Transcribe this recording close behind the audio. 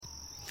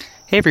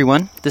Hey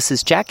everyone, this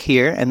is Jack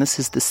here, and this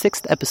is the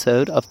 6th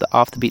episode of the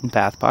Off the Beaten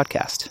Path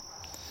podcast.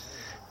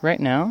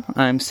 Right now,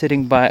 I'm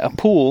sitting by a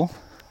pool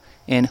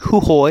in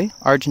Jujuy,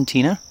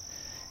 Argentina,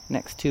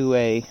 next to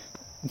a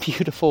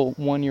beautiful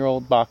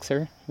 1-year-old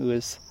boxer who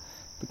has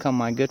become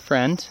my good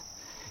friend,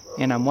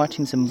 and I'm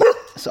watching some...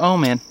 Oh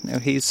man, no,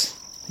 he's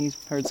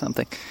heard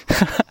something.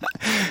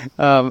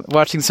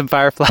 Watching some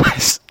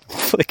fireflies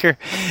flicker,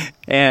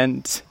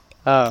 and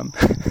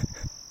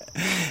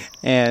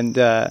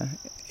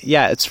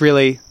yeah, it's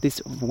really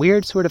these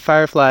weird sort of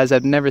fireflies.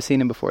 I've never seen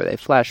them before. They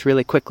flash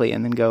really quickly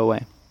and then go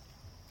away.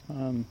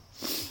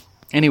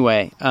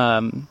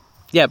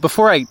 Yeah,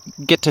 before I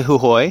get to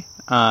Jujuy,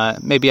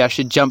 maybe I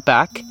should jump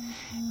back.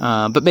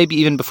 But maybe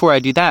even before I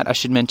do that, I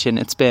should mention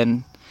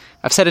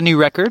I've set a new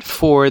record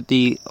for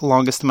the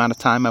longest amount of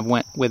time I've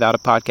went without a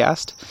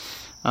podcast.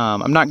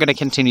 I'm not going to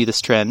continue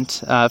this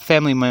trend. A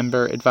family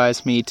member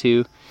advised me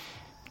to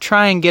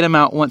try and get them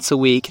out once a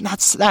week, and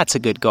that's a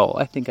good goal.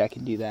 I think I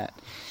can do that.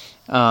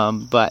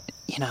 But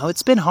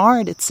it's been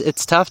hard.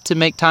 It's tough to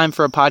make time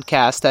for a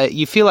podcast.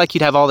 You feel like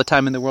you'd have all the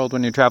time in the world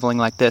when you're traveling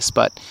like this,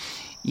 but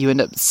you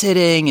end up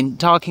sitting and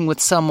talking with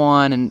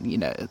someone,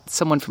 and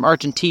someone from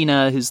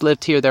Argentina who's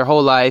lived here their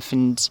whole life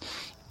and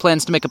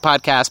plans to make a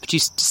podcast, but you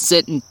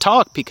sit and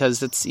talk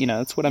because it's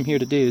what I'm here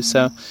to do.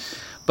 So,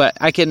 but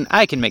I can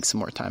make some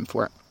more time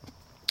for it.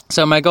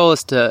 So my goal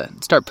is to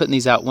start putting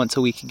these out once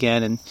a week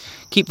again and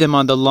keep them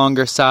on the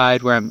longer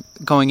side where I'm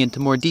going into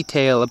more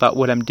detail about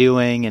what I'm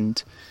doing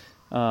and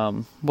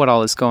what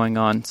all is going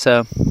on.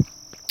 So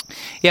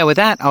yeah, with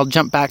that, I'll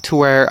jump back to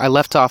where I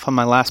left off on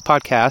my last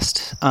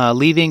podcast,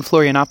 leaving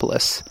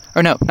Florianopolis.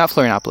 Or no, not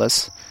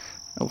Florianopolis.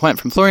 I went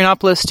from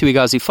Florianopolis to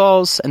Iguazu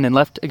Falls and then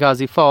left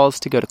Iguazu Falls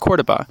to go to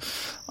Cordoba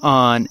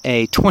on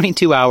a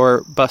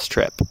 22-hour bus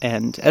trip.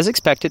 And as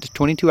expected, a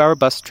 22-hour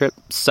bus trip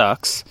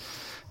sucks.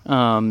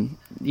 My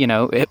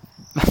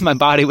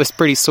body was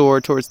pretty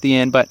sore towards the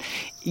end, but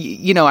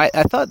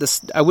I thought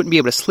I wouldn't be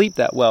able to sleep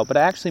that well, but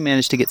I actually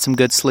managed to get some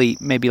good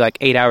sleep, maybe like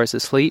 8 hours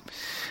of sleep,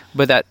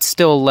 but that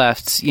still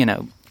left,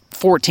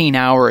 14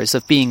 hours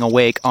of being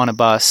awake on a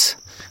bus.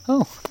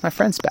 Oh, my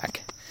friend's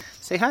back.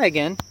 Say hi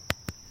again.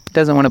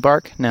 Doesn't want to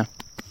bark? No.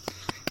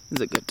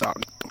 He's a good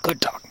dog. Good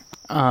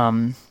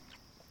dog.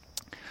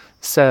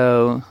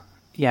 So,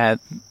 yeah,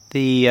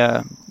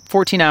 the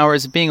 14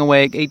 hours of being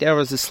awake, 8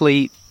 hours of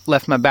sleep,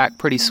 left my back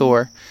pretty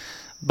sore,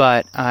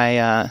 but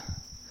I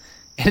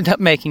ended up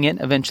making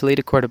it eventually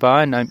to Cordoba,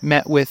 and I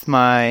met with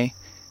my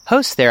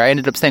host there. I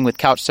ended up staying with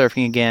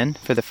Couchsurfing again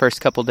for the first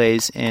couple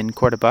days in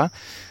Cordoba.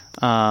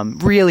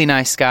 Really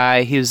nice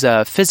guy. He was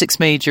a physics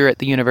major at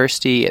the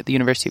University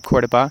of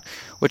Cordoba,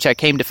 which I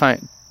came to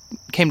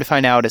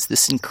find out is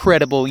this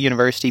incredible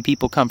university.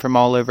 People come from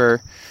all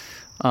over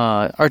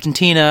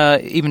Argentina,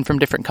 even from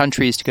different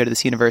countries, to go to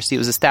this university. It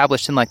was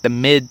established in like the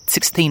mid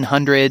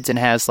 1600s and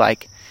has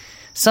like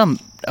some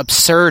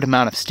absurd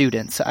amount of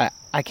students.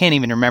 I can't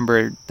even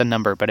remember the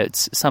number, but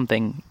it's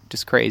something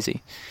just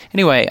crazy.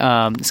 Anyway,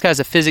 this guy's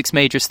a physics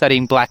major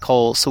studying black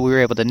holes, so we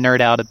were able to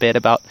nerd out a bit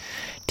about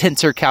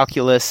tensor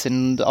calculus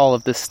and all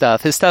of this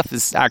stuff. His stuff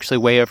is actually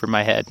way over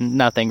my head,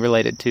 nothing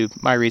related to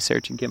my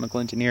research in chemical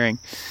engineering.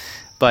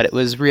 But it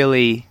was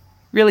really,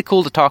 really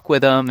cool to talk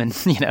with him, and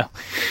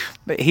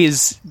but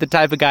he's the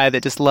type of guy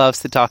that just loves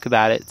to talk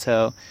about it.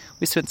 So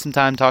we spent some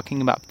time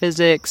talking about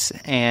physics,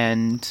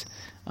 and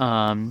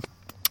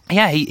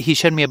he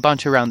showed me a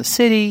bunch around the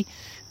city.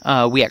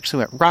 We actually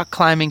went rock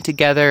climbing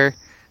together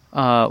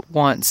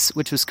once,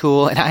 which was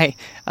cool, and I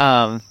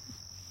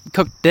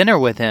cooked dinner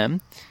with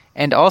him,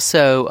 and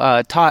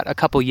also taught a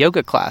couple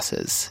yoga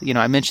classes.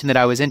 I mentioned that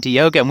I was into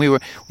yoga, and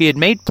we had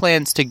made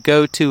plans to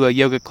go to a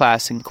yoga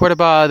class in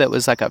Cordoba that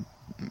was like a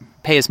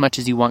pay as much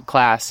as you want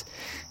class,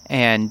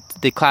 and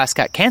the class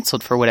got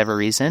canceled for whatever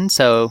reason.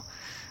 So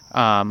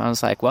I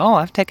was like, well,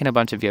 I've taken a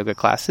bunch of yoga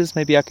classes.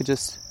 Maybe I could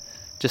just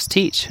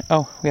teach.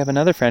 Oh, we have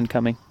another friend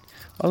coming.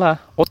 Hola,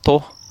 Otto.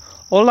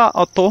 Hola,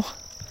 Otto.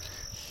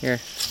 Here,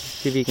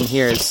 see if you can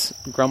hear his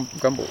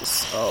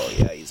grumbles. Oh,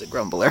 yeah, he's a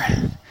grumbler.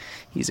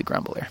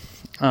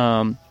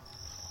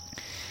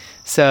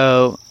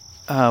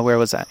 Where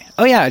was I?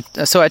 Oh, yeah,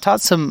 so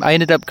I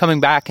ended up coming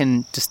back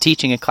and just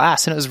teaching a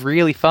class, and it was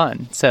really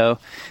fun. So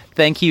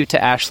thank you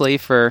to Ashley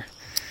for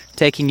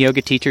taking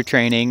yoga teacher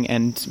training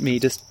and me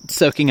just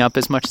soaking up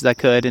as much as I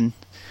could, and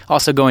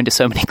also going to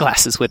so many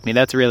classes with me.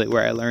 That's really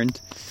where I learned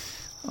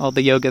all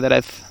the yoga that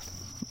I've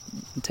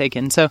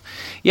taken. So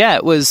yeah,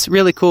 it was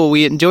really cool.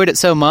 We enjoyed it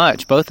so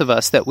much, both of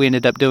us, that we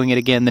ended up doing it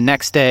again the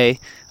next day,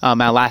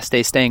 my last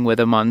day staying with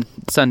him on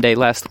Sunday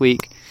last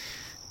week.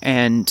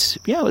 And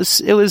yeah,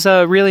 it was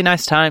a really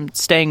nice time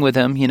staying with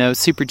him,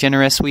 super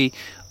generous. We,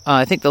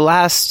 I think the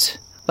last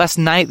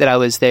night that I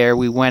was there,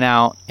 we went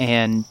out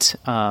and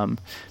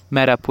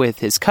met up with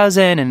his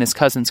cousin and his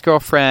cousin's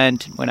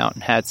girlfriend, went out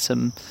and had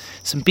some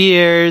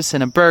beers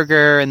and a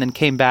burger, and then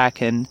came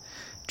back and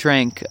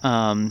drank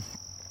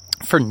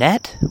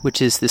Fernet,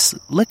 which is this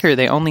liquor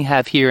they only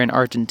have here in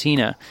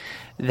Argentina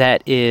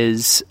that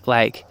is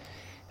like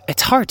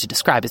it's hard to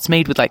describe. It's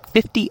made with like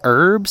 50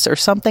 herbs or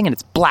something, and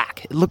it's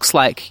black. It looks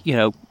like,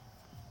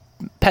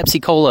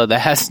 Pepsi Cola that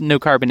has no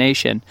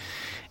carbonation.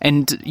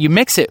 And you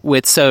mix it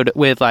with soda,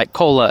 with like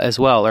cola as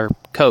well, or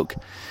Coke,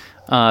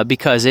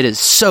 because it is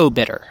so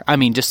bitter. I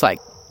mean, just like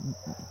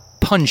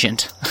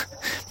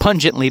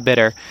pungently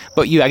bitter.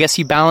 But I guess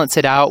you balance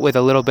it out with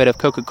a little bit of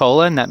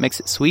Coca-Cola, and that makes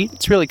it sweet.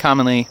 It's really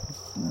commonly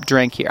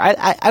drank here.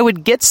 I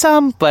would get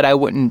some, but I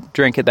wouldn't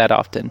drink it that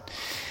often.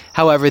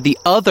 However, the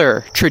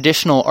other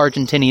traditional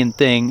Argentinian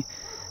thing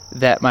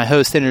that my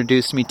host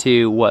introduced me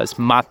to was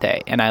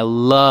mate, and I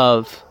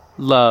love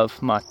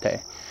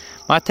mate.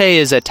 Mate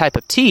is a type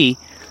of tea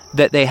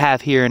that they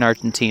have here in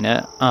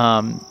Argentina,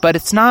 but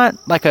it's not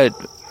like a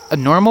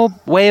normal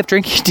way of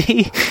drinking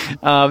tea.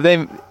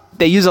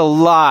 They use a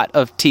lot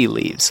of tea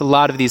leaves, a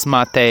lot of these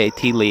mate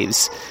tea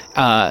leaves.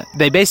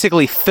 They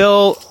basically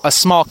fill a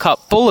small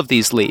cup full of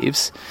these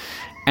leaves,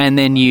 and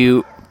then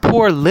you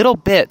pour little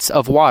bits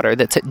of water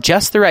that's at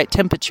just the right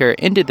temperature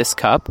into this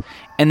cup,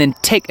 and then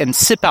take and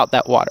sip out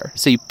that water.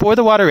 So you pour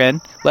the water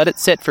in, let it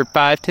sit for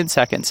 5-10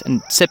 seconds,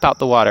 and sip out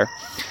the water.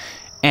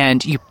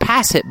 And you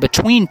pass it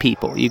between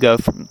people. You go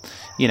from,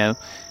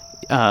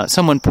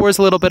 someone pours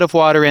a little bit of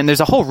water in.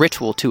 There's a whole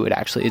ritual to it,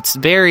 actually. It's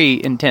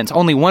very intense.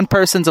 Only one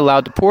person's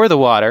allowed to pour the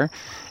water,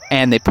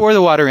 and they pour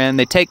the water in,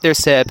 they take their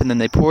sip, and then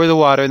they pour the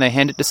water, and they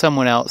hand it to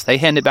someone else. They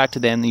hand it back to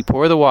them, and you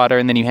pour the water,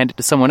 and then you hand it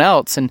to someone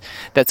else, and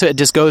that's it. It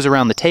just goes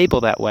around the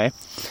table that way.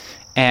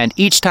 And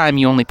each time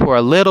you only pour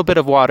a little bit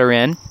of water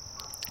in,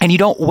 and you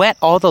don't wet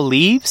all the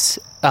leaves.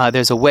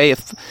 There's a way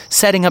of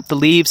setting up the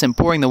leaves and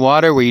pouring the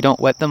water where you don't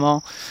wet them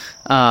all.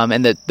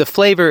 And the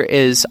flavor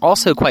is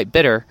also quite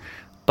bitter,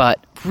 but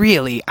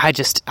really, I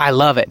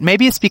love it.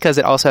 Maybe it's because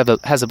it also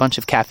has a bunch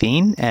of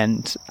caffeine,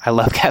 and I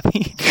love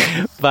caffeine.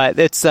 But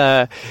it's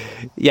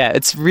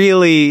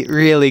really,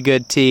 really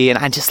good tea, and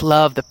I just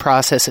love the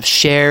process of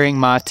sharing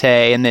mate.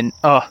 And then,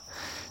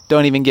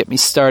 don't even get me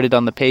started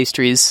on the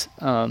pastries.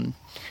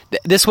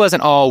 This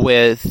wasn't all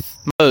with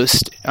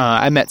most.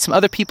 I met some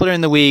other people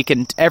during the week,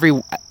 and every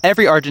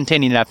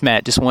Argentinian I've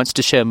met just wants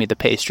to show me the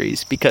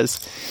pastries because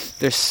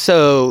they're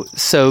so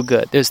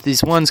good. There's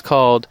these ones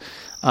called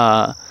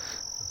Medialunas.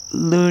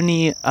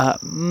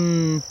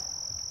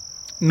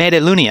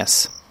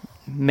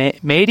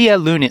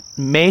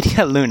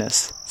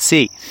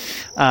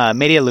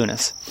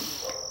 Medialunas.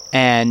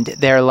 And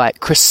they're like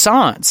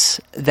croissants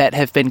that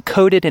have been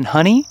coated in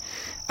honey.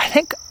 I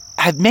think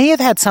I may have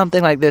had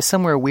something like this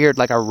somewhere weird,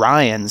 like a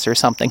Ryan's or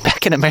something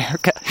back in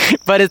America.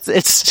 But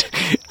it's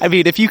I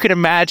mean, if you could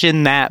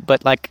imagine that,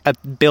 but like a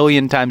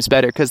billion times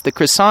better, because the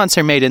croissants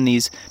are made in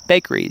these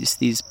bakeries,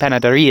 these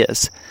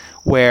panaderias,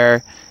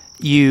 where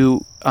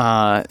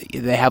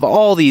they have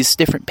all these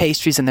different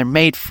pastries, and they're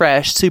made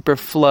fresh, super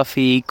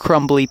fluffy,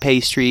 crumbly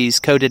pastries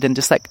coated in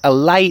just like a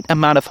light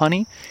amount of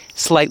honey,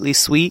 slightly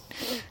sweet.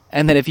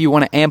 And then if you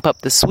want to amp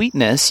up the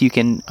sweetness, you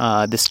can,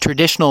 this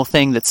traditional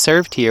thing that's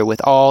served here with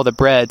all the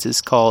breads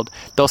is called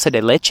dulce de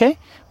leche,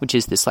 which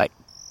is this like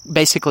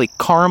basically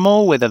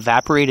caramel with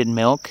evaporated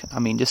milk. I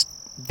mean, just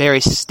very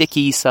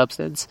sticky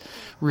substance.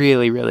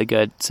 Really, really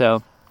good.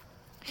 So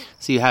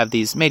you have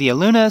these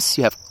medialunas,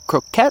 you have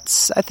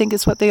croquettes, I think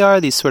is what they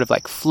are. These sort of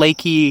like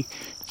flaky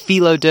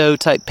phyllo dough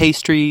type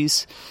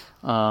pastries.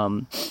 I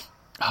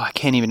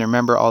can't even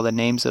remember all the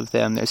names of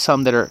them. There's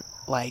some that are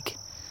like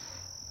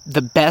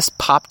the best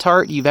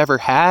Pop-Tart you've ever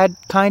had,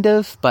 kind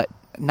of, but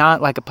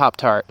not like a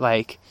Pop-Tart.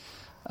 Like,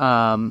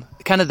 kind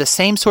of the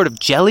same sort of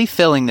jelly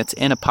filling that's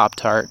in a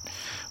Pop-Tart,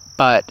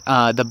 but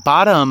the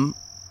bottom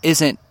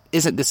isn't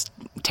this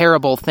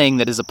terrible thing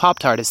that is a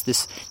Pop-Tart. It's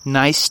this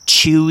nice,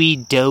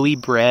 chewy, doughy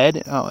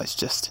bread. Oh, it's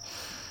just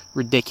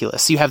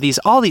ridiculous. You have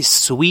all these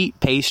sweet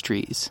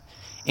pastries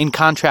in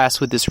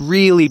contrast with this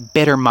really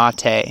bitter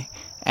mate,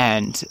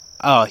 and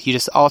you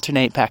just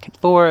alternate back and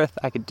forth.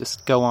 I could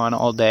just go on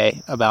all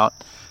day about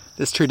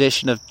this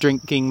tradition of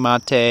drinking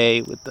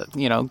mate with the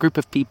group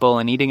of people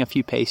and eating a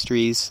few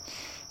pastries.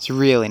 It's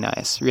really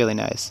nice, really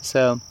nice.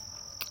 So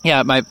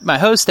yeah, my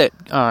host at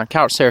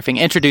Couchsurfing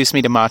introduced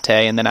me to mate,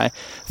 and then I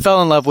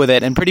fell in love with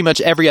it. And pretty much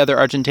every other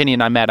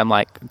Argentinian I met, I'm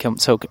like,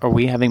 so are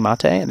we having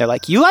mate? And they're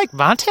like, you like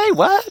mate?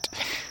 What?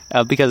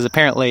 Because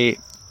apparently,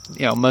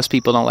 most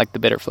people don't like the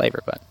bitter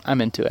flavor, but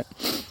I'm into it.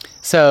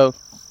 So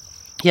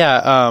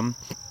yeah,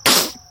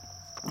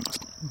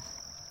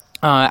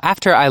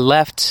 after I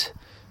left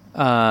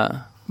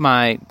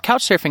my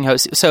Couchsurfing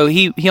host, so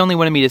he only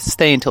wanted me to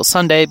stay until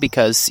Sunday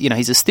because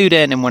he's a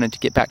student and wanted to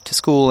get back to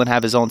school and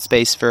have his own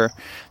space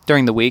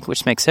during the week,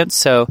 which makes sense.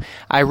 So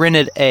I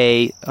rented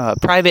a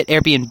private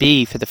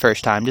Airbnb for the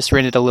first time. Just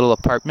rented a little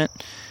apartment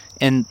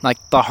in like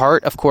the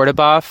heart of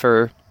Cordoba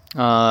for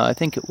I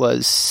think it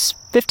was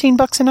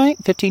 $15 a night,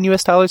 $15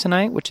 US a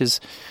night, which is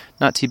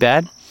not too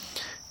bad.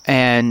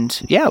 And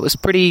yeah, it was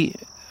pretty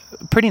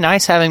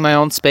nice having my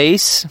own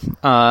space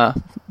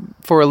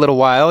for a little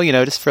while,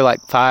 just for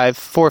like 4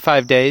 or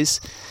 5 days.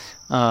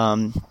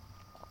 I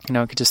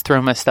could just throw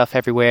my stuff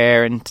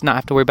everywhere and not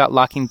have to worry about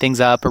locking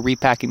things up or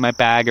repacking my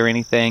bag or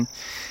anything.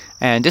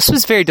 And this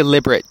was very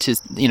deliberate to,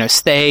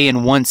 stay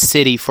in one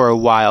city for a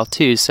while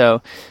too.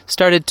 So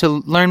started to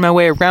learn my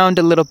way around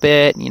a little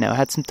bit,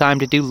 had some time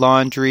to do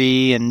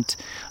laundry and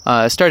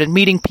started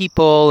meeting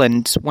people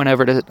and went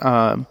over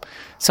to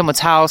someone's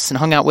house and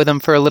hung out with them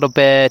for a little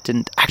bit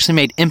and actually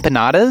made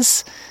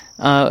empanadas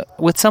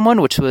with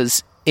someone, which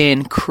was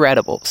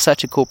incredible.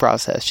 Such a cool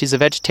process. She's a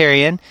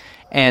vegetarian,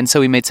 and so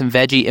we made some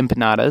veggie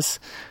empanadas.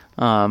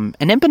 And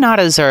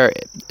empanadas are,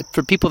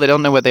 for people that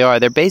don't know what they are,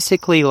 they're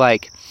basically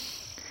like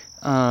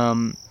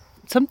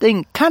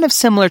something kind of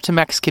similar to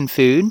Mexican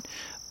food,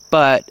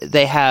 but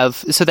they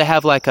have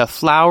like a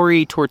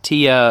floury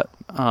tortilla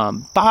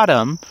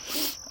bottom.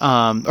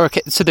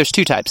 So there's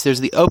two types.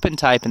 There's the open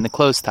type and the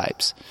closed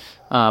types.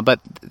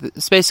 But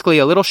it's basically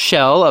a little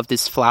shell of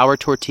this flour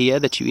tortilla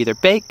that you either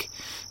bake.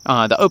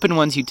 The open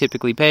ones you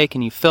typically bake,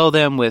 and you fill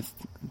them with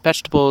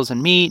vegetables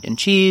and meat and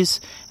cheese,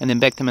 and then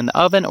bake them in the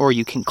oven. Or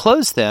you can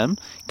close them,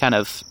 kind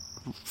of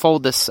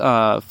fold this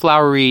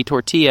floury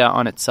tortilla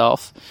on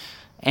itself,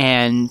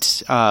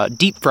 and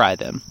deep fry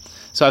them.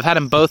 So I've had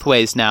them both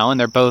ways now, and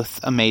they're both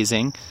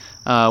amazing.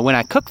 When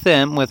I cooked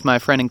them with my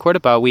friend in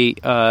Cordoba, we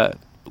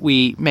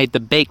made the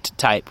baked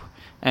type,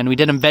 and we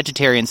did them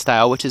vegetarian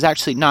style, which is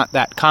actually not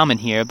that common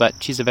here,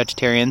 but she's a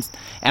vegetarian,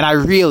 and I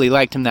really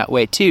liked them that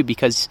way too,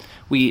 because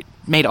we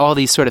made all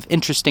these sort of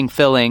interesting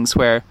fillings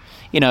where,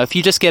 if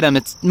you just get them,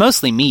 it's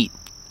mostly meat,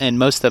 and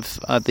most of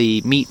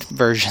the meat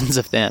versions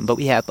of them, but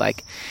we had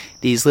like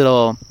these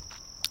little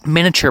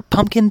miniature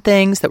pumpkin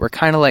things that were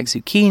kind of like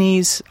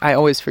zucchinis. I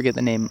always forget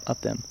the name of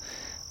them.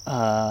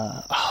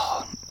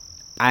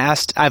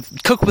 I've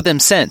cooked with them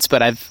since,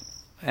 but I've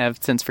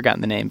since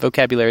forgotten the name.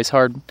 Vocabulary is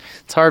hard.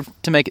 It's hard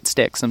to make it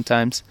stick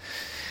sometimes.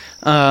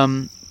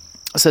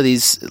 So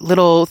these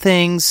little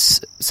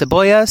things,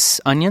 cebollas,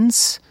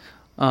 onions,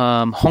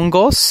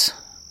 hongos,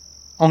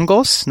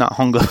 not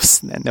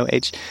hongos, no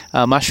H,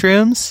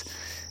 mushrooms,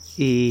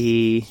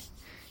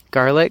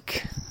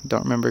 garlic,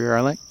 don't remember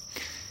garlic.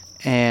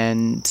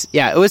 And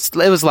yeah, it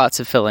was lots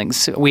of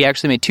fillings. We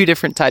actually made 2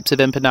 different types of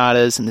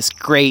empanadas and this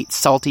great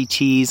salty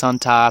cheese on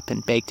top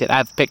and baked it. I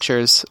have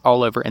pictures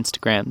all over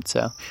Instagram,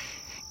 so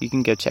you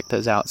can go check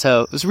those out.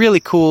 So it was really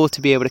cool to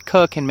be able to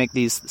cook and make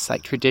this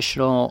like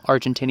traditional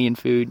Argentinian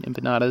food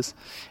empanadas.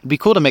 It'd be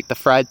cool to make the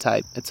fried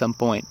type at some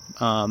point.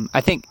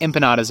 I think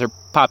empanadas are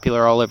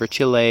popular all over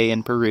Chile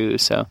and Peru,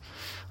 so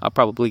I'll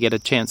probably get a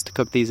chance to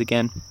cook these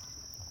again.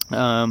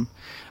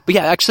 But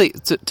yeah, actually,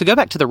 to go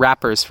back to the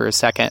wrappers for a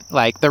second,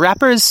 like the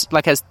wrappers,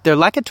 they're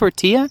like a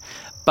tortilla,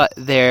 but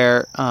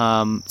they're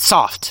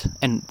soft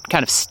and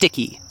kind of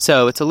sticky.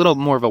 So it's a little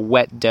more of a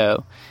wet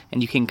dough,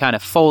 and you can kind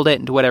of fold it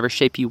into whatever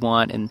shape you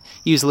want and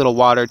use a little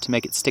water to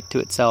make it stick to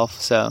itself.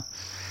 So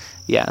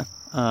yeah,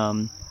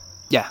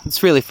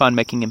 it's really fun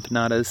making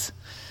empanadas.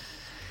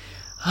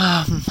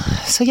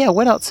 So yeah,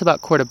 what else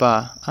about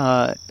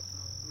Cordoba?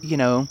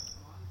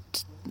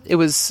 It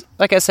was,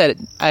 like I said,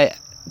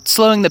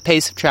 slowing the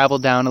pace of travel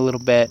down a little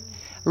bit.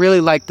 I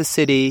really liked the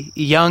city,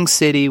 young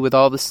city with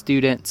all the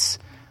students.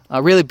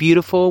 Really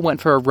beautiful.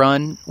 Went for a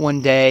run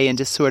one day and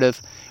just sort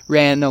of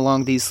ran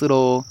along these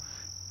little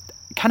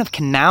kind of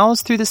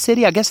canals through the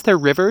city. I guess they're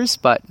rivers,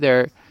 but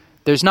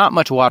there's not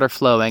much water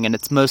flowing, and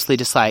it's mostly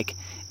just like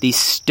these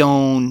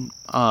stone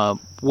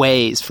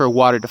ways for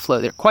water to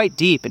flow. They're quite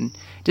deep, and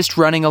just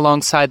running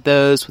alongside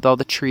those with all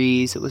the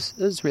trees, it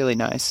was really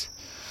nice.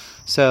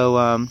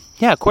 So,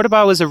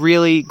 Cordoba was a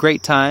really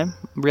great time.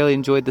 Really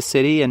enjoyed the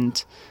city,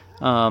 and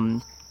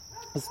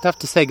it's tough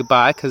to say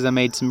goodbye because I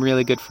made some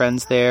really good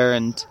friends there,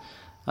 and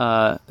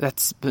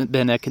that's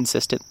been a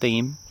consistent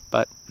theme,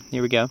 but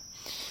here we go.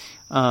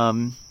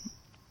 And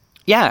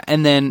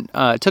then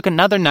took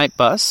another night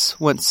bus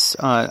once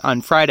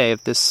on Friday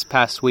of this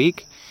past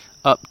week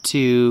up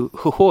to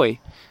Jujuy,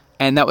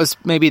 and that was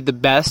maybe the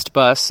best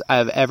bus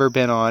I've ever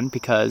been on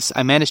because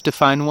I managed to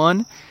find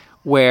one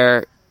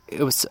where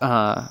it was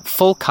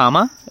full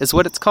cama is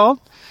what it's called.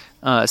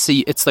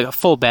 It's like a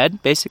full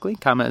bed, basically.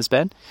 Cama is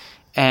bed.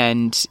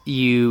 And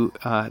you,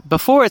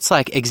 before it's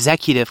like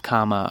executive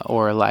cama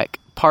or like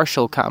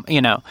partial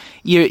cama,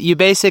 you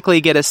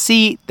basically get a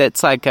seat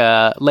that's like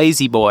a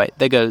lazy boy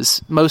that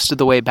goes most of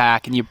the way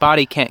back and your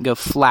body can't go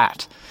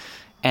flat.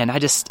 And I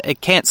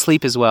can't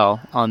sleep as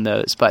well on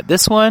those. But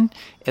this one,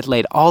 it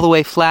laid all the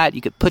way flat.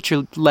 You could put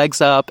your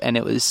legs up and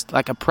it was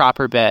like a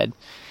proper bed.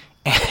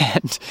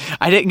 And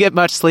I didn't get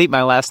much sleep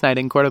my last night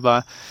in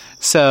Cordoba.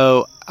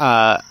 So,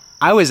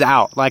 I was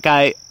out. Like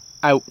I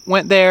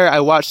went there,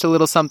 I watched a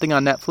little something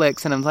on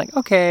Netflix, and I was like,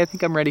 okay, I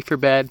think I'm ready for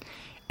bed.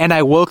 And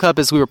I woke up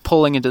as we were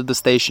pulling into the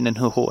station in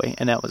Jujuy,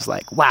 and that was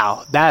like,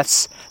 wow,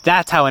 that's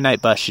how a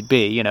night bus should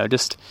be.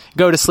 Just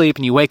go to sleep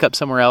and you wake up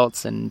somewhere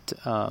else. And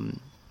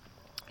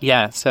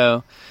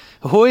so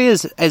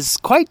Jujuy is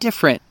quite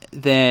different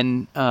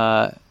than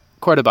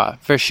Cordoba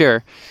for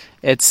sure.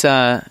 It's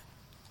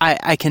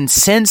I can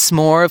sense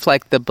more of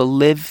like the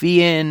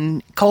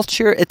Bolivian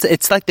culture.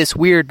 It's like this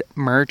weird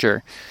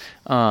merger.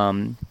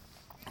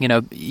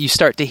 You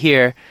start to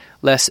hear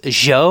less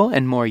yo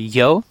and more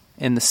yo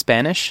in the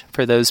Spanish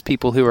for those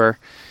people who are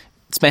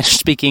Spanish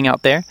speaking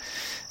out there.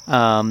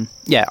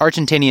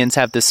 Argentinians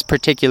have this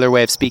particular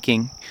way of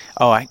speaking.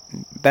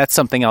 That's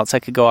something else I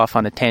could go off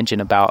on a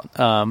tangent about.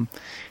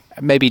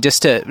 Maybe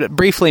just to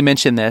briefly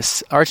mention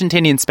this,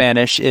 Argentinian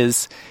Spanish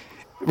is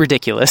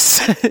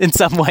ridiculous in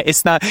some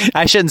ways.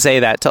 I shouldn't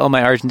say that to all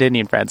my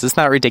Argentinian friends. It's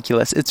not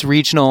ridiculous. It's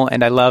regional,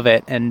 and I love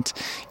it, and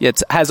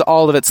it has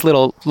all of its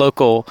little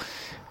local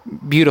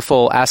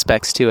beautiful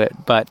aspects to it.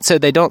 But so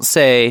they don't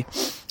say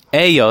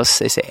ellos,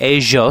 they say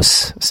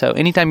ellos. So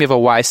anytime you have a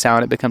Y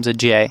sound, it becomes a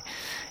J.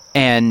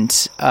 And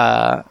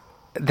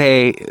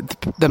the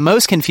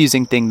most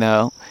confusing thing,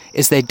 though,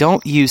 is they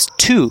don't use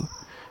tú.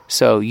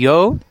 So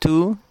yo,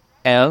 tú,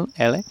 él,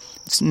 ele.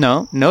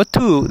 No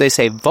tú. They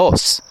say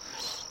vos,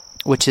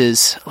 which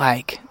is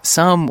like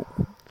some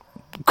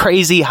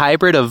crazy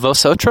hybrid of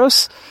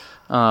vosotros,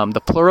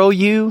 the plural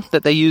you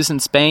that they use in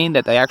Spain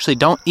that they actually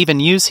don't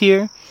even use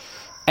here.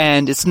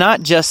 And it's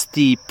not just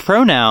the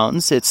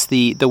pronouns, it's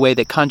the way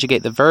they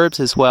conjugate the verbs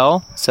as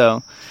well.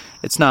 So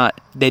it's not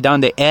de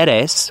donde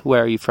eres,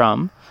 where are you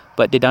from,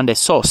 but de donde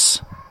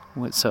sos.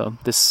 So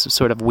this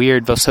sort of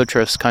weird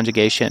vosotros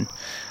conjugation.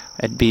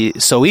 It'd be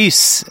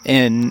sois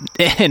in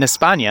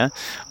España,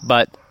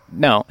 but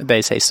no,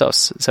 they say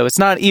sos. So it's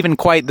not even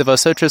quite the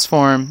vosotros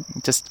form,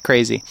 just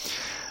crazy.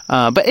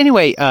 But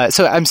anyway,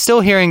 so I'm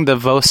still hearing the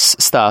vos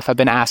stuff. I've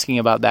been asking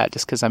about that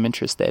just because I'm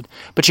interested.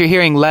 But you're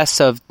hearing less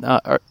of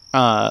the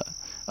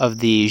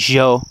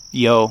yo.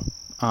 You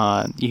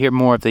hear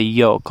more of the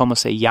yo. Como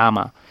se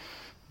llama?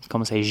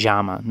 Como se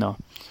llama? No.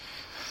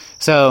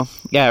 So,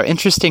 yeah,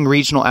 interesting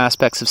regional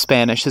aspects of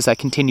Spanish as I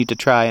continue to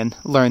try and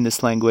learn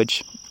this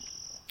language.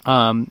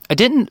 I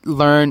didn't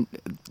learn...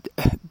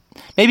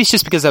 Maybe it's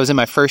just because I was in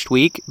my first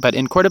week, but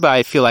in Cordoba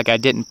I feel like I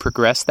didn't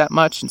progress that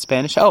much in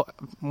Spanish. Oh,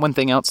 one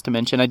thing else to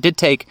mention. I did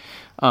take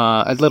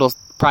a little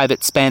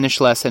private Spanish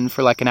lesson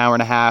for like an hour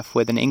and a half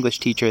with an English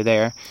teacher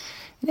there.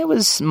 And it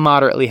was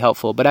moderately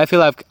helpful, but I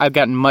feel I've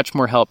gotten much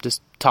more help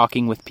just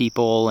talking with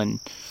people and,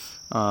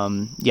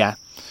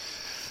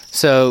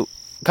 So,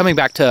 coming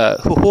back to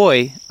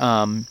Jujuy,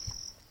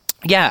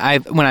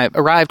 when I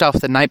arrived off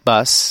the night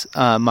bus,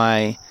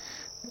 I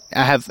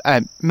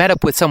met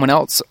up with someone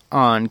else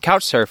on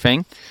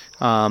Couchsurfing.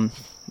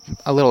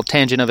 A little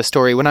tangent of a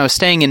story. When I was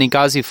staying in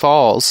Iguazu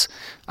Falls,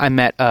 I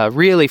met a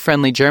really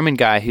friendly German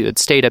guy who had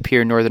stayed up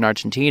here in northern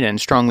Argentina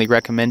and strongly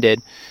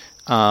recommended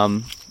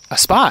a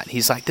spot.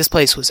 He's like, this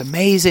place was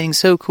amazing,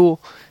 so cool.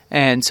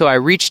 And so I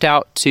reached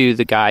out to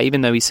the guy, even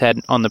though he said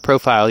on the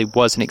profile he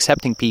wasn't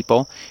accepting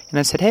people. And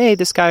I said, hey,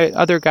 this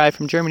other guy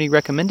from Germany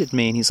recommended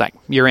me. And he's like,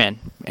 you're in.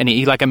 And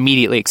he like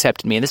immediately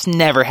accepted me. And this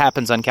never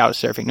happens on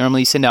Couchsurfing.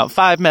 Normally you send out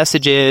 5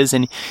 messages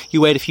and you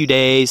wait a few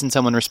days and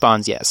someone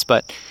responds yes.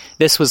 But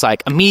this was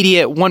like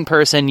immediate, one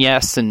person,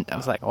 yes. And I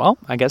was like, well,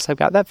 I guess I've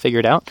got that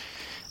figured out.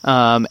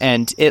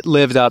 And it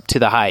lived up to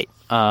the hype.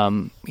 I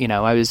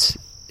was...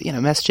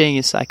 messaging,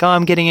 it's like,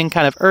 I'm getting in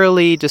kind of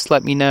early, just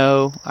let me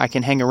know. I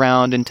can hang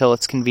around until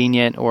it's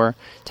convenient or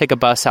take a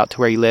bus out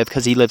to where you live,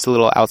 because he lives a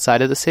little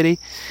outside of the city.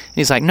 And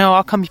he's like, no,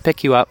 I'll come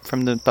pick you up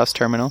from the bus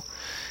terminal.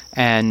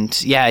 And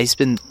yeah, he's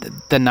been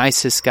the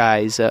nicest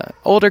guy. He's an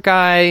older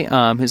guy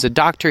who's a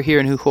doctor here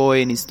in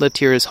Jujuy, and he's lived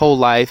here his whole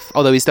life,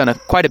 although he's done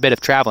quite a bit of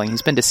traveling.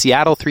 He's been to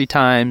Seattle 3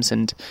 times,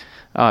 and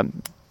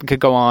could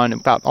go on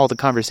about all the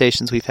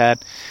conversations we've had.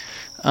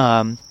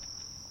 And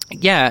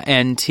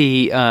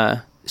he...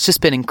 It's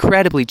just been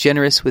incredibly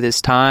generous with his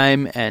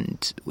time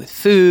and with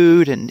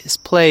food and his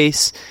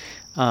place.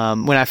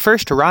 When I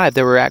first arrived,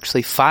 there were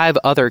actually 5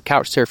 other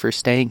couch surfers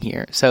staying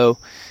here. So,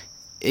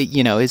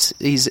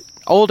 he's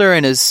older,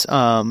 and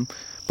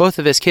both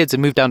of his kids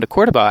have moved down to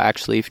Cordoba,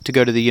 actually, to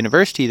go to the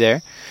university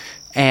there.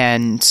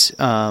 And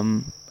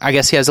I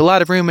guess he has a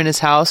lot of room in his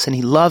house, and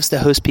he loves to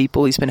host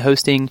people. He's been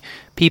hosting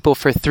people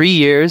for 3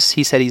 years.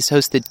 He said he's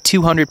hosted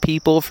 200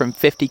 people from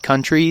 50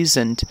 countries,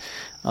 and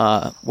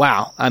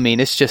wow. I mean,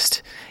 it's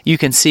just, you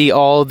can see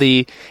all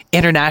the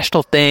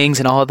international things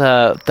and all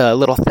the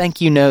little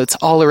thank you notes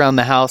all around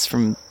the house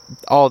from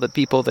all the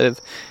people that have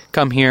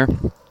come here.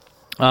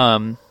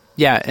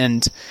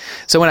 And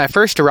so when I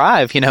first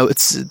arrived,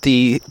 it's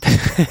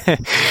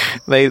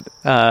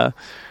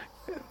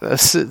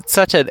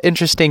such an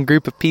interesting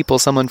group of people.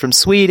 Someone from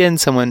Sweden,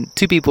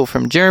 2 people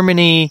from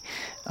Germany,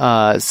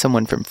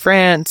 someone from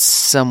France,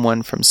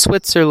 someone from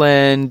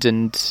Switzerland,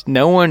 and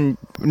no one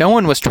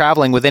was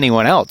traveling with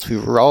anyone else. We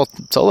were all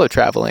solo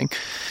traveling.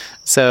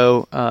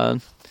 So,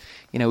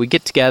 we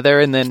get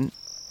together, and then,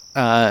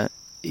 I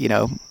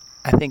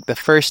think the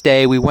first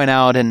day we went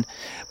out and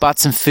bought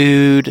some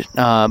food,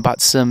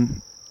 bought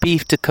some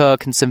beef to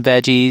cook and some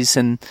veggies,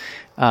 and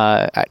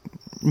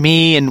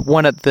me and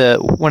one of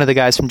the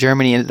guys from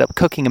Germany ended up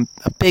cooking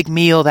a big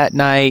meal that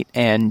night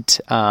and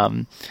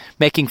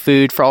making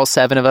food for all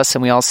 7 of us,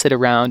 and we all sit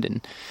around,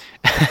 and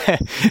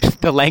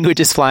the language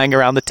is flying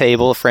around the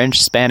table: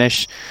 French,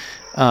 Spanish,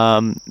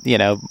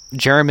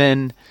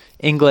 German,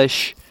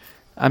 English.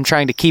 I'm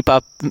trying to keep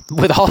up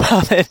with all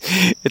of it.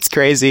 It's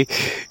crazy.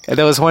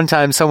 There was one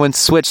time someone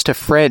switched to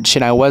French,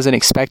 and I wasn't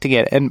expecting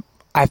it, and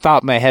I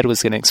thought my head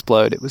was going to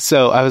explode.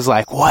 I was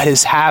like, what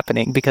is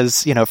happening?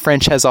 Because,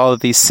 French has all of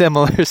these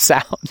similar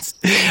sounds.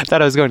 I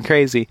thought I was going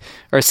crazy.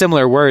 Or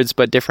similar words,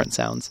 but different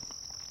sounds.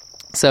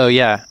 So,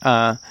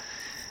 yeah,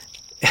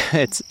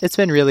 it's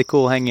been really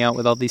cool hanging out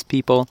with all these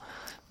people.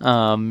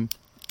 Some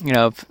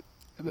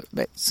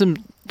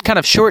kind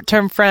of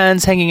short-term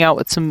friends, hanging out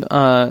with some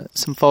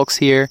folks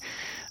here.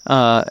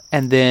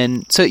 And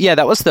then, so yeah,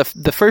 that was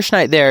the first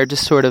night there.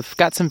 Just sort of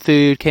got some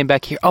food, came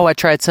back here. Oh, I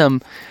tried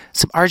some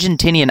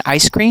Argentinian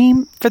ice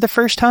cream for the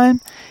first time,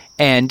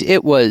 and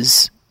it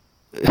was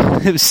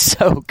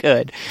so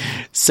good,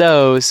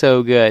 so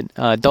good.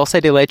 Dulce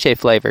de leche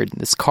flavored,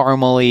 this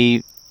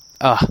caramely.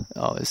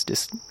 It's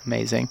just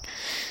amazing.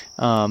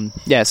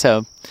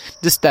 So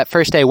just that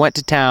first day, went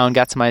to town,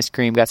 got some ice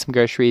cream, got some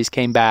groceries,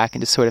 came back,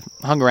 and just sort of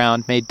hung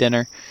around, made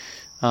dinner.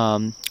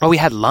 We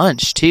had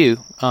lunch too.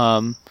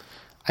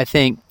 I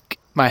think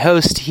my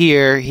host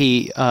here,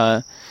 he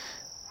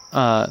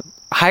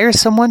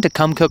hires someone to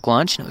come cook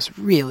lunch, and it was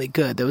really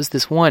good. There was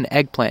this one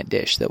eggplant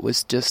dish that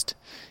was just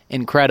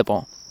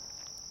incredible.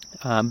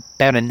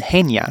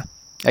 Berenjena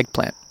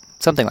eggplant,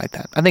 something like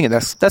that. I think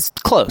that's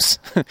close.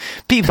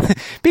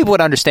 people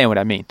would understand what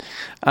I mean.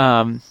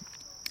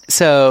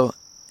 So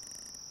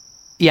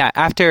yeah,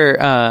 after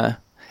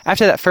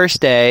that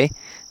first day,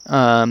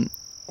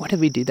 what did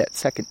we do that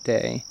second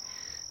day?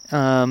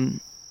 I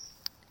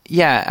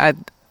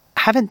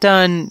haven't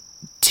done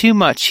too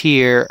much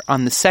here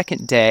on the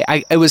second day.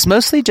 I was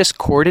mostly just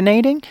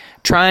coordinating,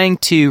 trying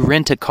to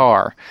rent a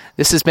car.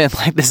 This has been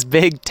like this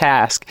big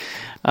task.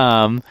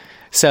 I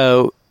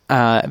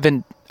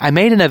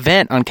made an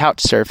event on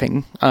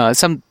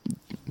Couchsurfing.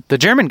 The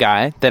German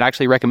guy that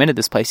actually recommended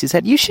this place, he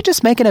said, you should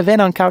just make an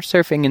event on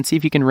Couchsurfing and see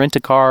if you can rent a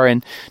car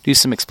and do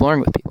some exploring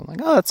with people. I'm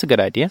like, oh, that's a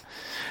good idea.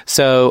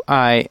 So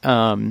I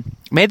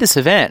made this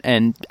event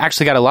and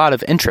actually got a lot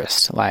of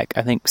interest. Like,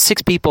 I think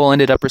 6 people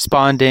ended up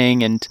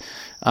responding, and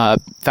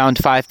found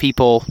 5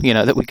 people,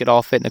 that we could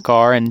all fit in a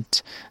car, and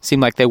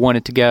seemed like they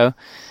wanted to go.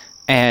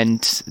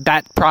 And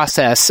that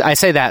process, I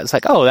say that, it's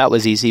like, oh, that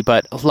was easy,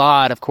 but a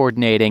lot of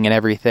coordinating and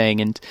everything.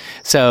 And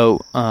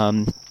so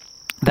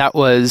that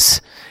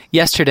was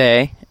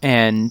yesterday,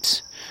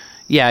 and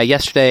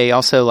yesterday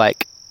also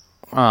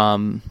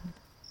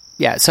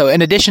so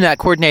in addition to that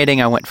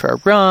coordinating, I went for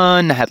a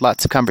run. I had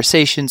lots of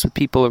conversations with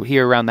people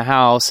here around the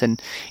house,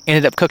 and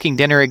ended up cooking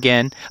dinner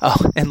again. Oh,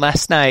 and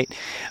last night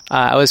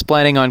I was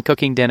planning on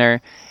cooking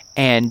dinner,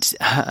 and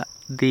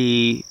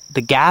the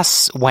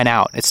gas went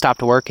out. It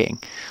stopped working.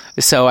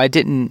 So I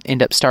didn't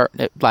end up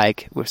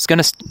was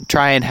going to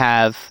try and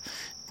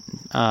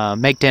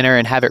make dinner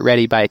and have it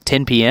ready by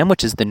 10 p.m.,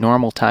 which is the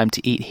normal time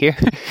to eat here.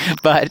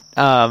 But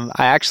I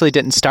actually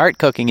didn't start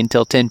cooking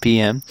until 10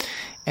 p.m.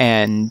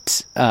 and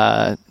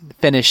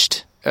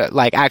finished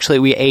actually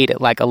we ate at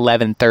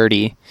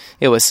 11:30.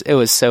 It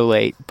was so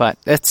late, but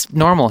that's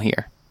normal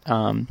here.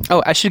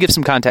 I should give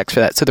some context for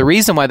that. So the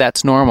reason why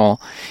that's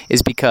normal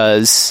is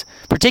because,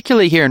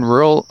 particularly here in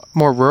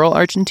more rural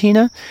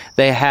Argentina,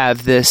 they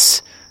have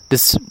this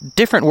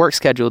different work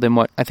schedule than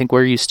what I think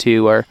we're used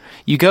to, where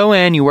you go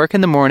in, you work in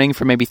the morning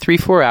for maybe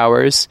 3-4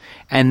 hours,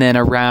 and then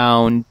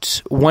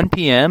around 1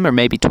 p.m. or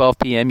maybe 12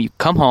 p.m. you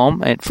come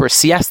home and for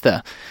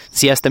siesta.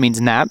 Siesta means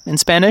nap in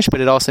Spanish,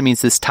 but it also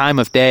means this time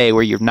of day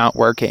where you're not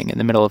working in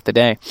the middle of the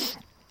day.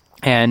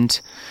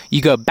 And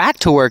you go back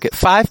to work at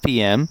 5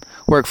 p.m.,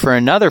 work for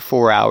another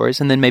 4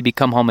 hours, and then maybe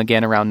come home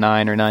again around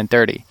 9 or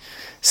 9:30.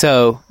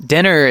 So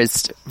dinner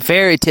is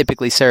very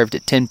typically served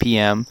at 10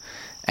 p.m.,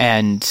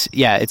 and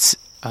it's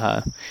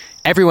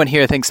everyone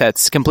here thinks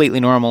that's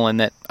completely normal, and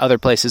that other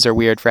places are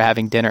weird for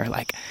having dinner.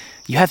 Like,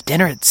 you have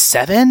dinner at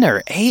 7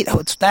 or 8?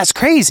 Oh, that's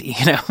crazy,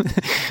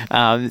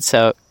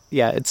 So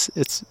yeah,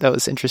 that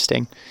was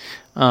interesting.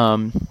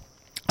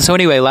 So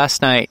anyway,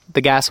 last night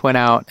the gas went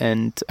out,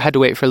 and I had to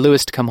wait for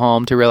Lewis to come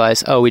home to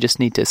realize, we just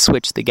need to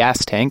switch the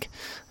gas tank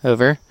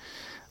over.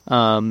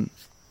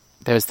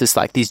 There's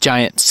these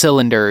giant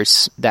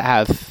cylinders that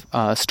have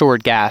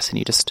stored gas, and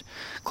you just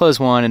close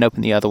one and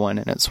open the other one,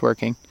 and it's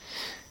working.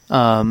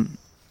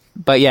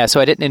 But yeah, so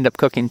I didn't end up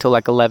cooking till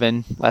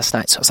 11 last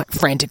night. So I was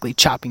frantically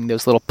chopping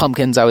those little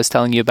pumpkins I was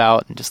telling you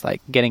about, and just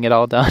getting it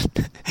all done.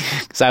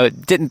 Because I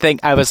didn't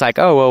think, I was like,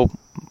 oh, well,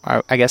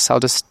 I guess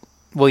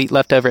we'll eat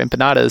leftover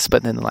empanadas.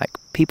 But then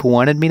people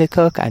wanted me to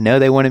cook. I know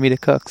they wanted me to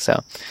cook.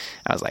 So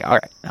I was like, all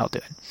right, I'll do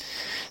it.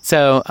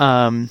 So,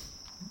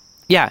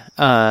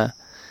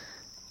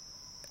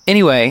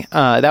 anyway,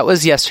 that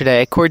was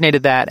yesterday. I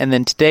coordinated that, and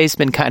then today's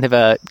been kind of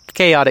a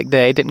chaotic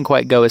day. Didn't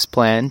quite go as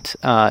planned.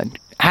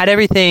 Had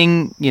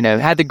everything,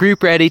 had the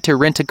group ready to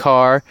rent a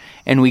car,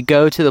 and we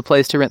go to the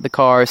place to rent the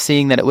car,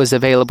 seeing that it was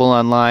available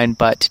online,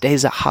 but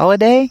today's a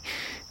holiday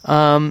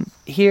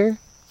here.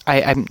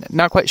 I'm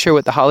not quite sure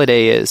what the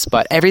holiday is,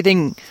 but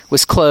everything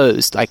was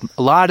closed. A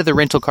lot of the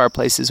rental car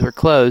places were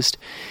closed,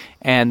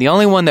 and the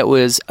only one that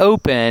was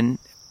open,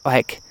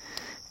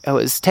 it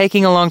was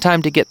taking a long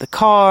time to get the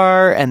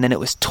car, and then it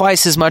was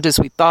twice as much as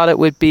we thought it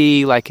would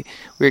be. Like,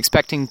 we were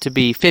expecting to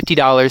be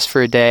 $50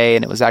 for a day,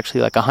 and it was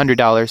actually like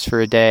 $100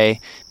 for a day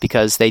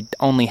because they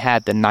only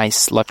had the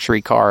nice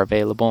luxury car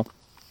available.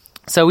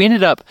 So we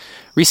ended up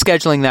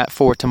rescheduling that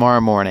for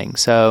tomorrow morning.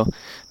 So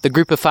the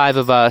group of 5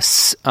 of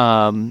us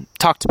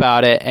talked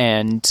about it,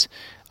 and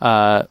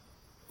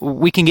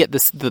we can get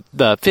the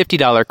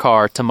 $50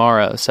 car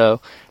tomorrow.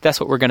 So that's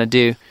what we're going to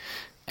do.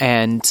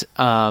 And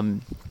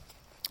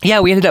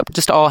we ended up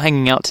just all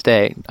hanging out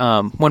today.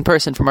 One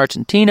person from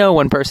Argentina,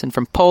 one person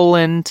from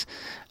Poland,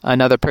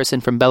 another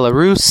person from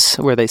Belarus,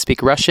 where they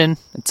speak Russian.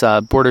 It's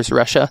borders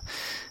Russia.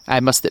 I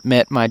must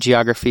admit, my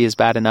geography is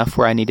bad enough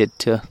where I needed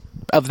to,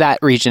 of that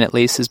region at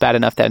least, is bad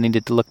enough that I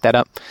needed to look that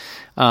up.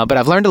 But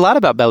I've learned a lot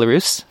about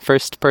Belarus.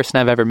 First person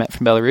I've ever met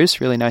from Belarus,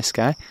 really nice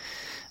guy.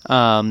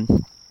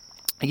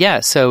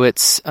 So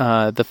it's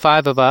the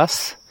 5 of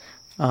us.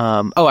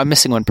 I'm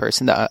missing one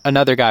person,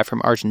 another guy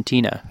from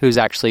Argentina, who's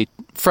actually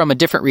from a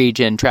different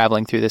region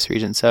traveling through this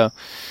region. So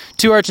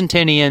 2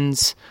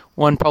 Argentinians,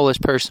 1 Polish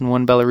person,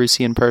 1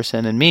 Belarusian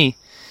person, and me.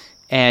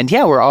 And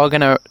we're all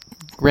going to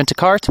rent a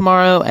car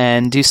tomorrow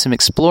and do some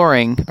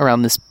exploring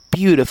around this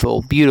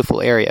beautiful,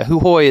 beautiful area.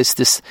 Jujuy is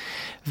this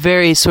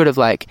very sort of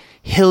like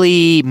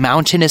hilly,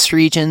 mountainous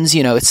regions.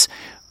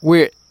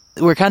 We're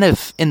kind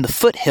of in the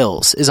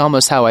foothills is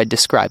almost how I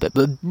describe it,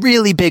 but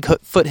really big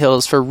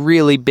foothills for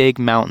really big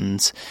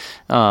mountains.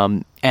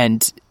 And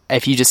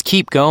if you just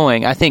keep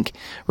going, I think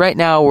right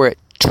now we're at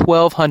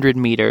 1,200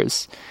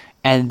 meters.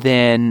 And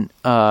then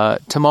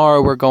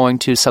tomorrow we're going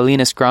to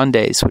Salinas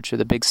Grandes, which are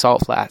the big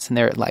salt flats, and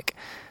they're at like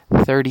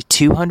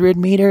 3,200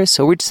 meters.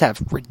 So we just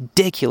have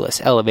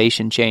ridiculous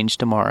elevation change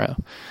tomorrow.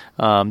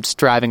 Just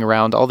driving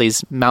around all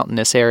these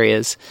mountainous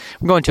areas.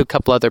 We're going to a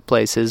couple other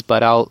places,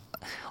 but I'll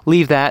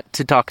leave that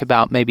to talk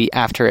about maybe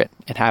after it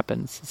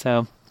happens.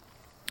 So,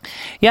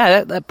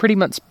 that pretty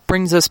much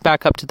brings us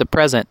back up to the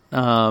present.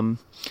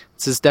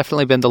 This has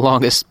definitely been the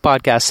longest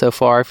podcast so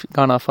far. I've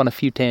gone off on a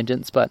few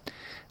tangents, but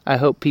I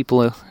hope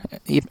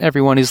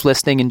everyone who's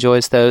listening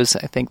enjoys those.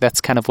 I think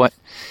that's kind of what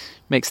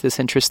makes this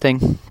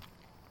interesting.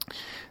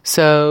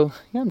 So,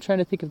 I'm trying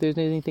to think if there's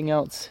anything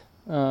else.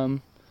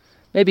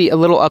 Maybe a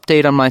little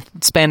update on my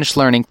Spanish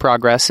learning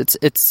progress.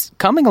 It's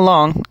coming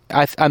along.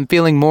 I'm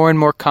feeling more and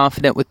more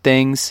confident with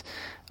things.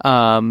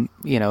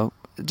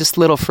 Just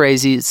little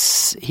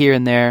phrases here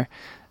and there.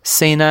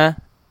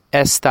 Cena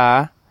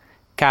está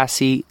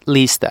casi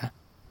lista.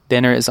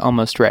 Dinner is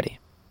almost ready.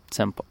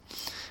 Simple.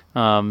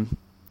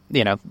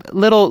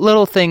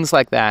 Little things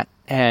like that.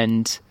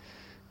 And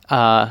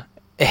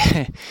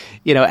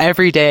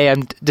every day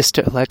I'm just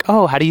like,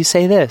 oh, how do you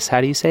say this?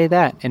 How do you say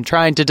that? And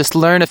trying to just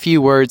learn a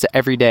few words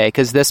every day,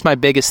 because that's my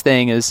biggest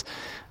thing is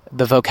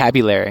the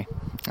vocabulary.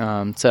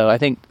 So I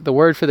think the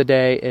word for the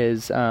day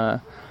is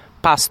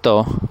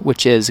pasto,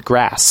 which is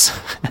grass.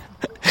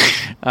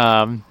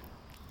 I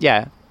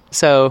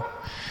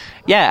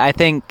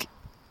think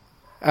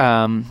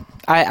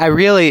I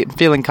really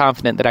feeling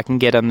confident that I can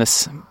get on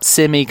this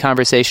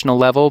semi-conversational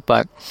level,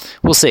 but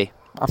we'll see.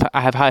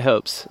 I have high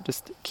hopes.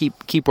 Just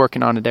keep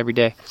working on it every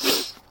day.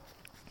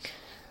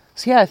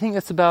 So I think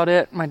that's about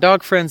it. My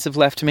dog friends have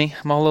left me.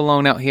 I'm all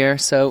alone out here,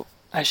 so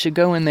I should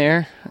go in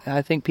there.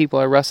 I think people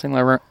are rustling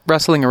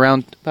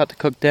around about to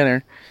cook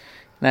dinner,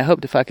 and I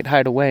hoped if I could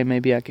hide away,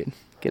 maybe I could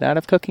get out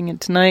of cooking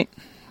it tonight.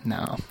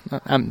 No,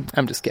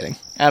 I'm just kidding.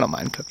 I don't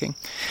mind cooking.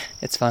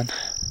 It's fun.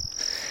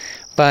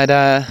 But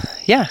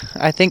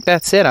I think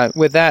that's it.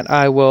 With that,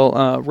 I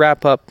will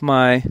wrap up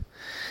my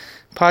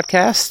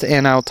podcast,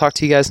 and I'll talk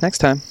to you guys next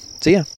time. See ya.